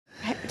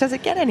Does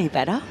it get any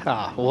better?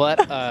 Oh,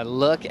 what a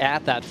look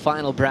at that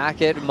final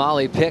bracket.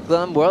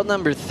 M.Picklum, world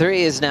number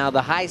 3, is now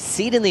the high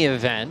seed in the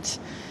event.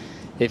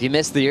 If you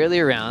missed the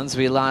earlier rounds,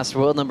 we lost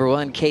world number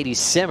 1, Katie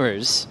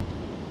Simmers.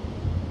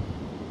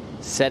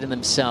 Setting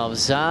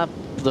themselves up.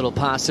 Little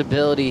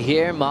possibility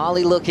here.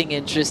 Molly looking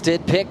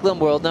interested. Picklum,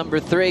 world number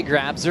 3,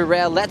 grabs her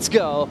rail. Let's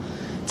go.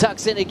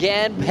 Tucks in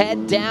again.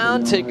 Head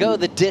down to go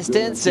the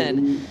distance,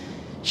 and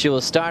she will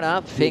start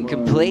up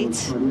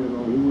incomplete.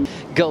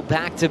 Go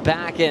back to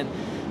back, and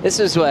this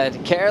is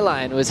what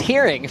Caroline was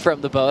hearing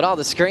from the boat. All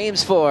the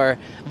screams for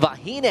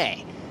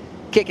Vahine,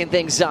 kicking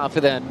things off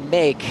with a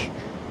make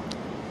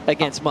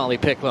against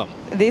M.Picklum.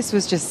 This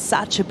was just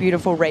such a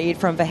beautiful read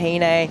from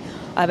Vahine.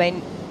 I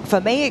mean,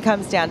 for me, it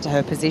comes down to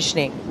her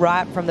positioning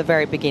right from the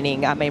very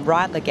beginning. I mean,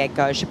 right at the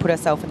get-go, she put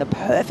herself in the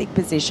perfect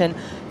position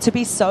to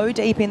be so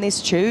deep in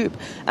this tube.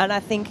 And I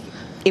think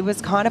it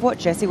was kind of what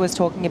Jessie was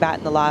talking about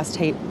in the last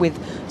heat with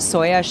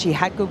Sawyer. She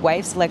had good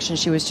wave selection.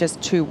 She was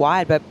just too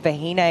wide, but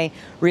Vahine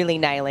really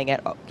nailing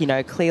it. You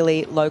know,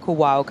 clearly local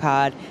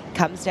wildcard,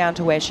 comes down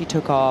to where she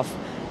took off.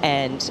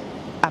 And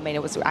I mean,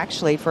 it was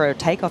actually, for a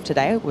takeoff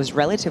today, it was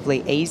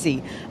relatively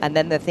easy. And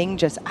then the thing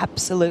just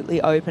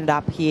absolutely opened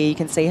up here. You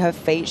can see her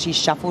feet. She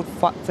shuffled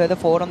further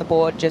forward on the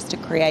board just to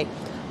create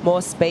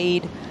more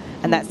speed.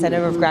 And that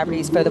center of gravity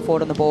is further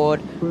forward on the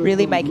board,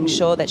 really making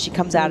sure that she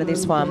comes out of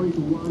this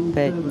one.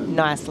 But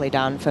nicely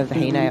done for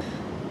Vahine.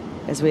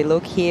 As we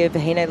look here,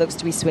 Vahine looks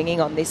to be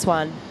swinging on this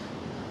one.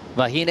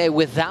 Vahine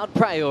without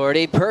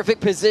priority,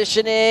 perfect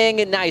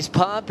positioning, a nice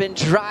pump, and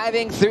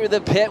driving through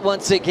the pit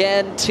once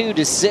again. 2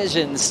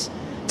 decisions,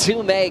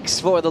 2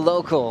 makes for the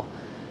local.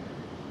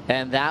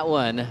 And that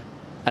one,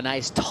 a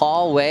nice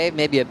tall wave,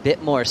 maybe a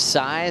bit more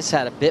size,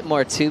 had a bit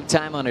more tube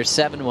time on her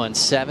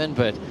 717,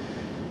 but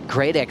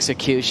great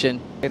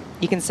execution.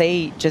 You can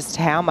see just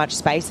how much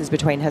space is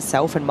between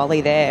herself and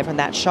Molly there from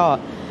that shot.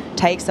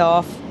 Takes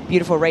off,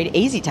 beautiful read,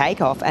 easy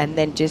takeoff, and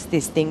then just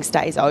this thing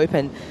stays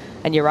open.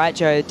 And you're right,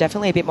 Joe,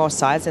 definitely a bit more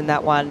size in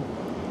that one.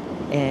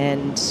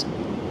 And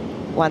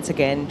once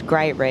again,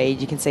 great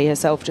read. You can see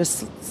herself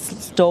just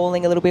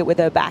stalling a little bit with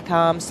her back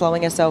arm,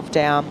 slowing herself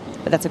down.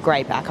 But that's a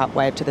great backup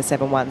wave to the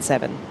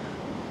 717.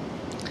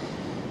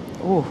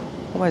 Ooh,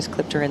 almost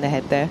clipped her in the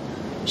head there.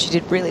 She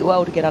did really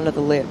well to get under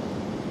the lip.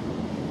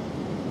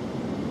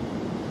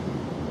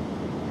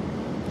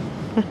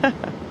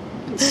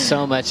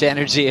 So much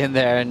energy in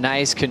there.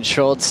 Nice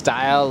controlled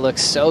style.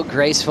 Looks so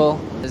graceful.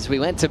 As we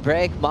went to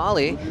break,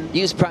 Molly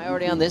used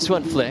priority on this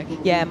one, Flick.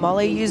 Yeah,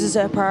 Molly uses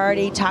her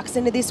priority, tucks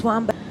into this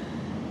one. But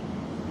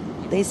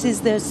this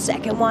is the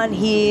second one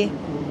here.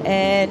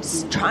 And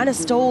trying to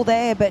stall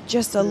there, but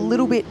just a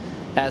little bit.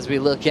 As we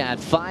look at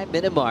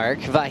 5-minute mark,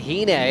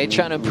 Vahine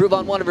trying to improve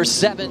on one of her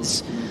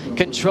 7s.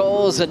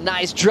 Controls a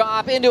nice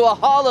drop into a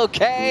hollow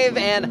cave.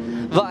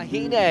 And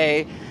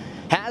Vahine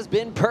has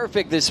been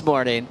perfect this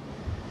morning.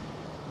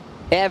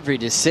 Every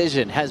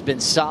decision has been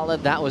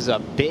solid. That was a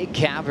big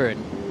cavern.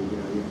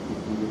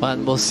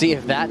 And we'll see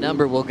if that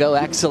number will go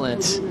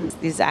excellent.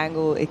 This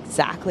angle,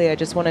 exactly. I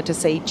just wanted to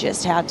see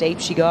just how deep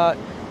she got.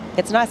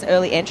 It's a nice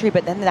early entry,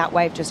 but then that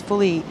wave just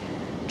fully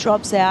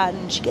drops out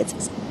and she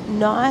gets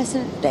nice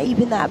and deep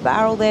in that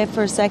barrel there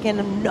for a second.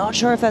 I'm not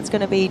sure if that's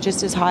going to be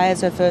just as high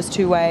as her first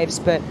 2 waves,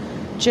 but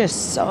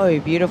just so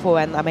beautiful.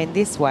 And I mean,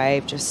 this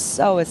wave just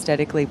so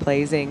aesthetically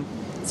pleasing.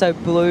 So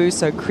blue,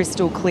 so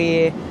crystal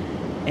clear.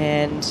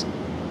 And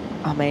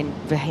I mean,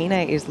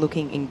 Vahine is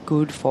looking in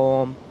good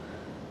form.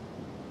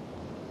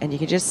 And you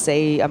can just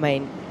see, I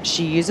mean,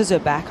 she uses her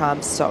back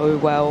arm so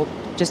well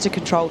just to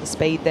control the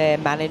speed there,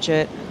 manage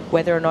it,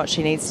 whether or not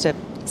she needs to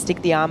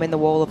stick the arm in the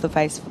wall of the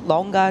face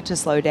longer to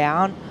slow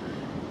down.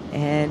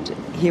 And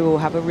here we'll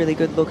have a really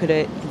good look at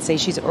it. You can see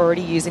she's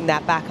already using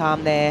that back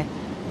arm there,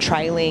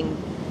 trailing.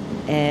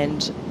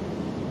 And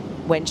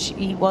when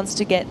she wants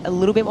to get a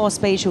little bit more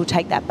speed, she'll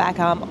take that back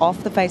arm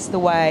off the face of the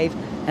wave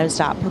and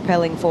start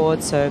propelling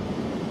forward. So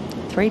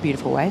 3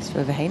 beautiful waves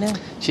for Vahine.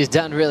 She's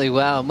done really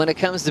well. When it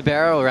comes to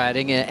barrel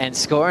riding and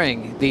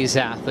scoring these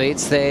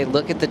athletes, they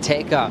look at the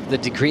takeoff, the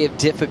degree of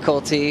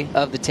difficulty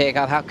of the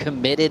takeoff, how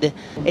committed.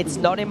 It's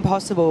not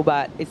impossible,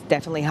 but it's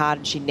definitely hard,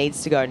 and she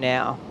needs to go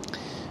now.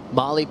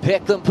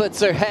 M.Picklum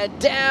puts her head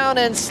down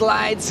and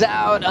slides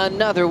out.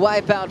 Another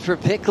wipeout for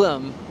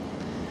Picklum.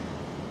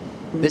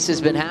 This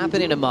has been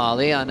happening to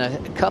Molly on a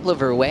couple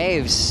of her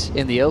waves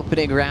in the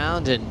opening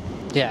round, and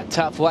yeah,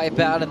 tough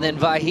wipeout. And then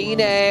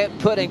Vahine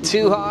putting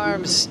 2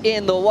 arms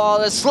in the wall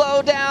to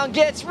slow down,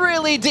 gets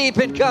really deep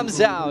and comes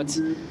out.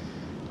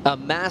 A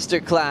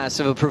masterclass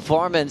of a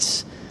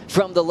performance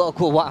from the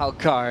local wild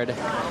card.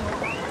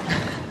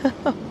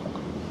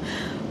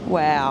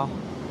 Wow.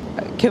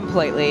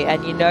 Completely.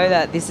 And you know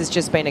that this has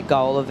just been a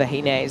goal of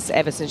Vahine's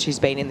ever since she's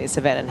been in this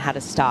event and had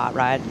a start,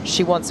 right?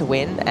 She wants a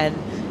win. And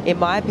in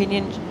my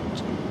opinion,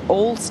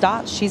 all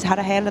starts, she's had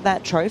a hand in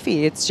that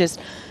trophy. It's just,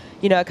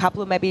 you know, a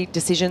couple of maybe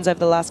decisions over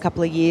the last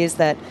couple of years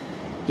that,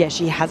 yeah,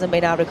 she hasn't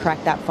been able to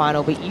crack that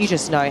final, but you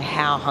just know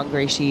how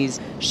hungry she is.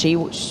 She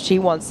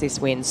wants this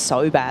win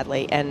so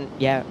badly. And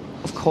yeah,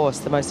 of course,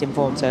 the most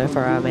informed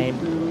surfer, I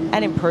mean,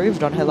 and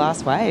improved on her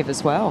last wave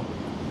as well.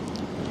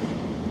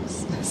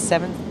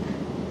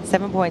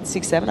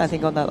 7.67, I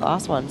think, on that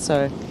last one.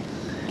 So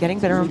getting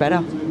better and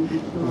better.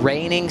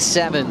 Reigning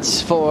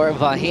sevens for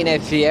Vahine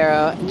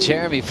Fierro.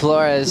 Jeremy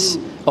Flores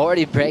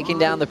already breaking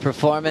down the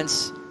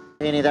performance.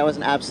 That was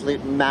an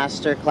absolute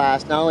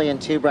masterclass, not only in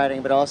tube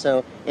riding, but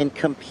also in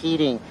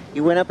competing.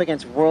 You went up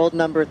against world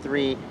number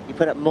 3. You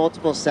put up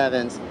multiple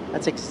sevens.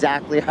 That's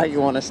exactly how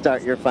you want to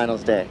start your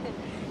finals day.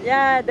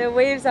 Yeah, the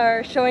waves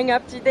are showing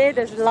up today.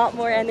 There's a lot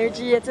more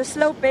energy. It's a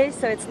slow pace,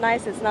 so it's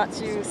nice. It's not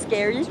too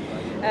scary.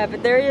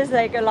 But there is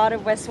like a lot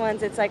of west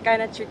ones. It's like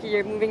kind of tricky.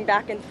 You're moving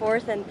back and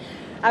forth, and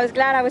I was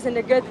glad I was in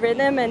a good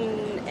rhythm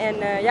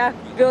and yeah,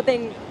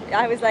 building.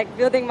 I was like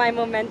building my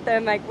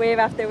momentum. Like wave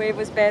after wave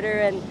was better,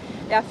 and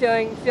yeah,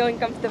 feeling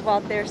comfortable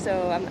out there.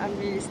 So I'm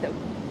really stoked.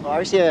 Well,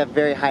 obviously you have a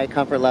very high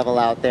comfort level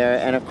out there,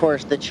 and of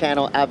course the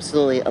channel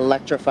absolutely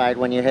electrified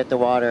when you hit the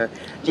water.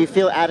 Do you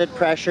feel added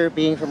pressure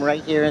being from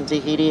right here in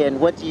Tahiti,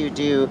 and what do you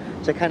do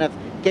to kind of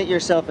get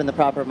yourself in the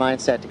proper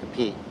mindset to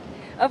compete?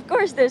 Of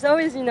course, there's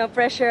always, you know,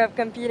 pressure of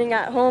competing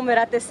at home, but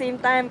at the same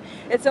time,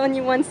 it's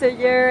only once a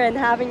year, and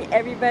having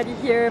everybody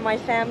here, my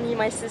family,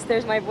 my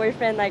sisters, my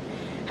boyfriend, like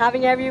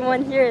having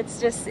everyone here,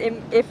 it's just,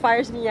 it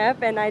fires me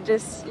up, and I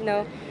just, you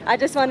know, I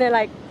just want to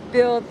like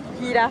build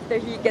heat after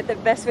heat, get the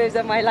best waves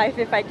of my life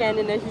if I can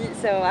in the heat.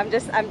 So I'm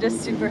just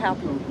super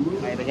happy.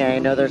 I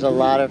know there's a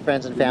lot of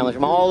friends and family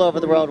from all over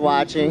the world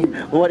watching.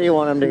 What do you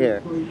want them to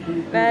hear?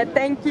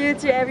 Thank you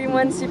to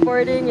everyone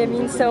supporting. It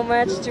means so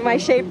much. To my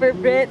shaper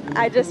Brit,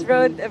 I just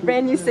rode a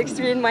brand new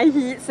 6.3 in my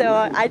heat, so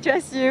I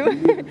trust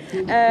you.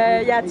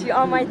 Yeah, to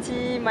all my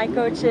team, my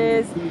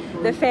coaches,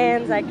 the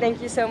fans, like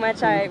thank you so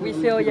much. We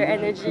feel your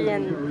energy,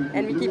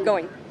 and we keep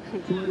going.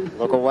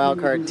 Local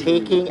wildcard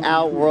taking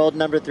out world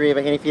number 3 of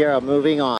Vahine Fierro, moving on.